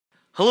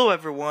Hello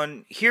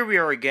everyone, here we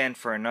are again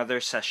for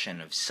another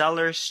session of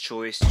Seller's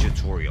Choice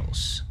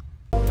Tutorials.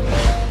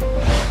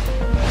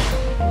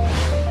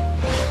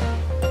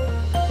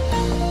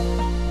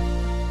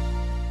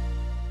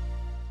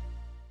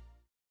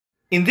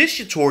 In this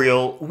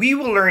tutorial, we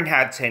will learn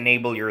how to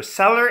enable your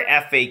Seller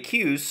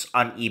FAQs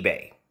on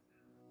eBay.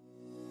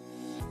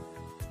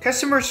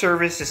 Customer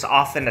service is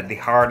often at the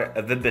heart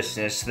of a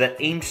business that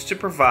aims to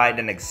provide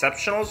an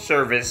exceptional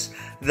service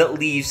that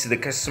leaves the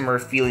customer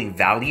feeling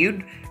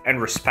valued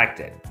and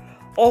respected.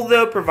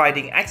 Although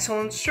providing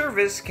excellent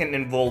service can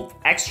involve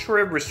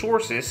extra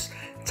resources,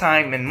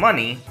 time, and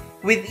money,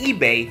 with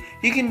eBay,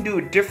 you can do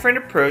a different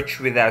approach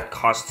without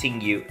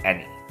costing you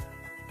any.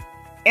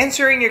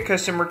 Answering your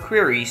customer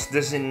queries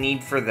doesn't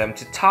need for them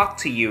to talk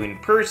to you in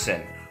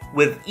person.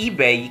 With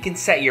eBay, you can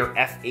set your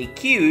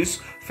FAQs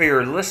for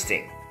your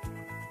listing.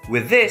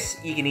 With this,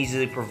 you can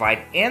easily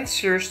provide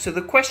answers to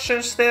the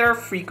questions that are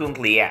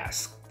frequently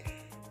asked.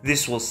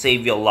 This will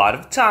save you a lot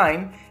of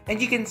time,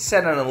 and you can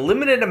set an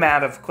unlimited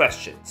amount of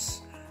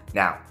questions.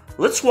 Now,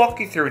 let's walk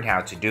you through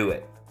how to do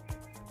it.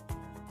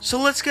 So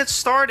let's get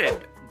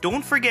started.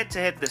 Don't forget to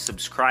hit the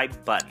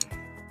subscribe button.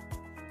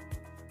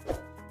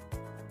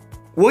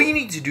 What you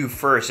need to do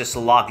first is to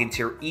log into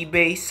your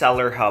eBay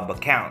Seller Hub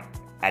account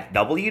at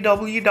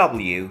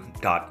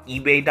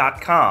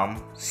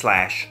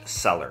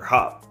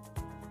www.ebay.com/sellerhub.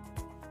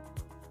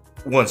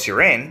 Once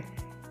you're in,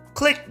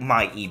 click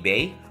My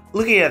eBay,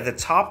 looking at the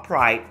top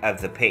right of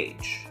the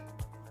page.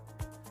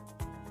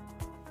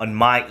 On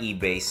My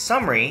eBay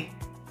Summary,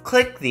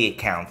 click the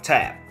Account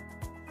tab.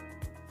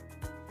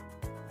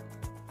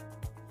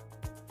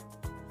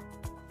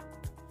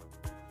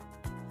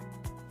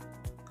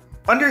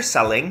 Under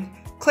Selling,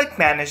 click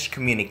Manage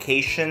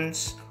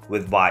Communications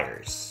with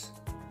Buyers.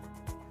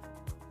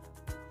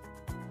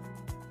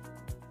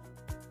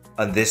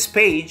 On this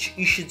page,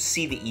 you should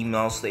see the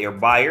emails that your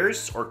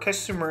buyers or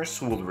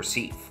customers will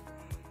receive.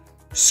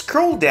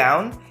 Scroll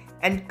down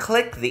and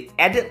click the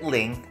edit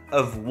link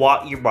of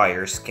what your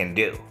buyers can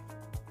do.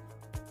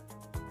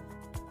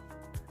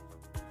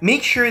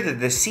 Make sure that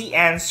the See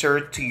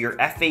Answer to your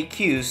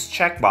FAQs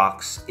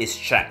checkbox is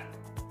checked.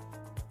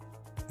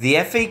 The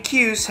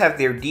FAQs have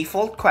their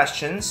default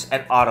questions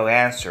and auto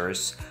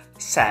answers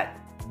set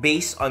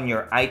based on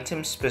your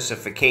item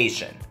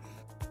specification.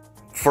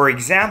 For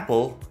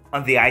example,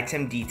 on the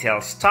item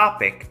details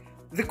topic,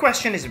 the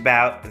question is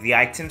about the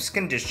item's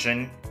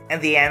condition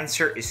and the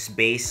answer is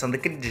based on the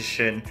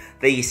condition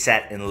that you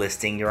set in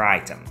listing your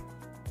item.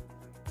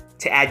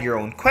 To add your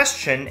own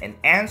question and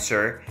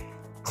answer,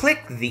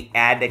 click the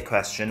Add a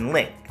Question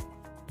link.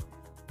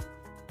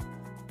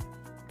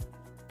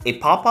 A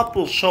pop-up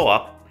will show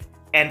up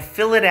and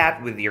fill it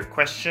out with your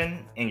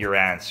question and your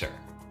answer.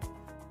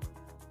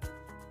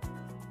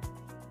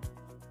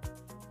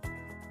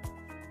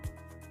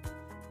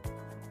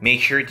 Make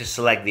sure to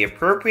select the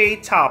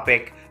appropriate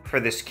topic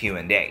for this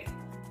Q&A.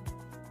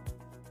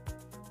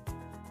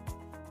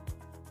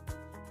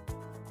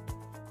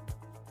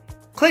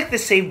 Click the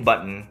Save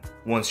button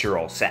once you're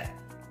all set.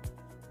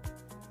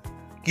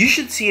 You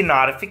should see a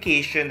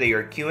notification that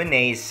your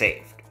Q&A is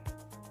saved.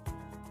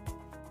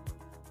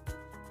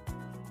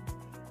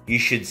 You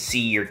should see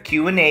your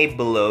Q&A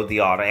below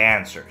the auto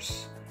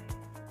answers.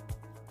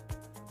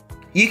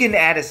 You can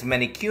add as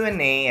many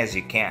Q&A as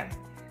you can.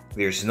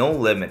 There's no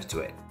limit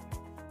to it.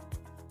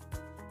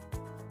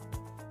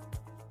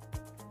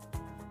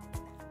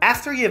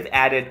 After you've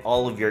added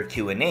all of your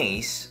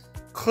Q&As,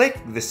 click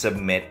the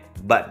Submit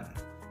button.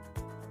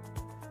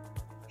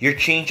 Your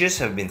changes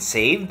have been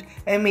saved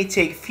and may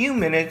take a few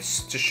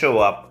minutes to show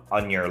up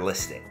on your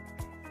listing.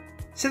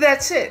 So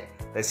that's it.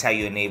 That's how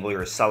you enable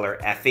your Seller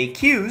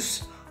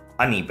FAQs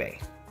on eBay.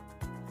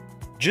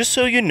 Just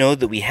so you know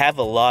that we have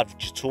a lot of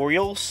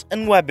tutorials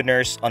and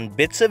webinars on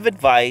bits of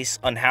advice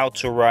on how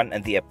to run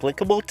and the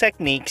applicable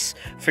techniques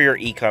for your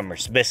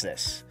e-commerce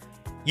business.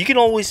 You can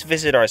always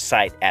visit our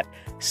site at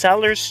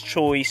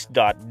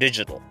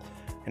sellerschoice.digital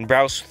and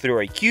browse through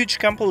our huge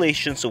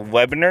compilations of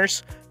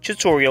webinars,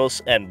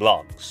 tutorials, and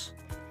blogs.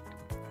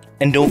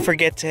 And don't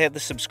forget to hit the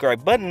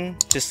subscribe button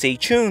to stay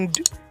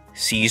tuned.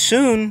 See you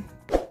soon!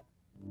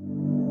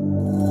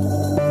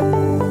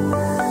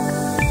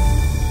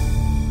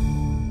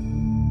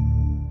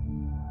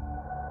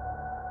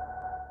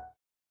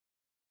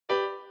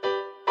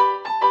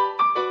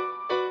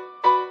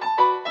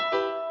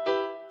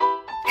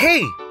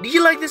 Hey, do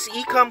you like this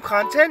e-com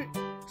content?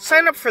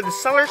 Sign up for the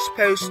Sellers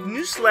Post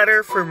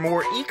newsletter for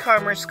more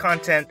e-commerce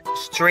content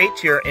straight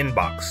to your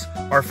inbox,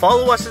 or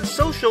follow us on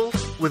social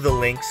with the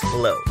links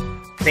below.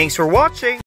 Thanks for watching!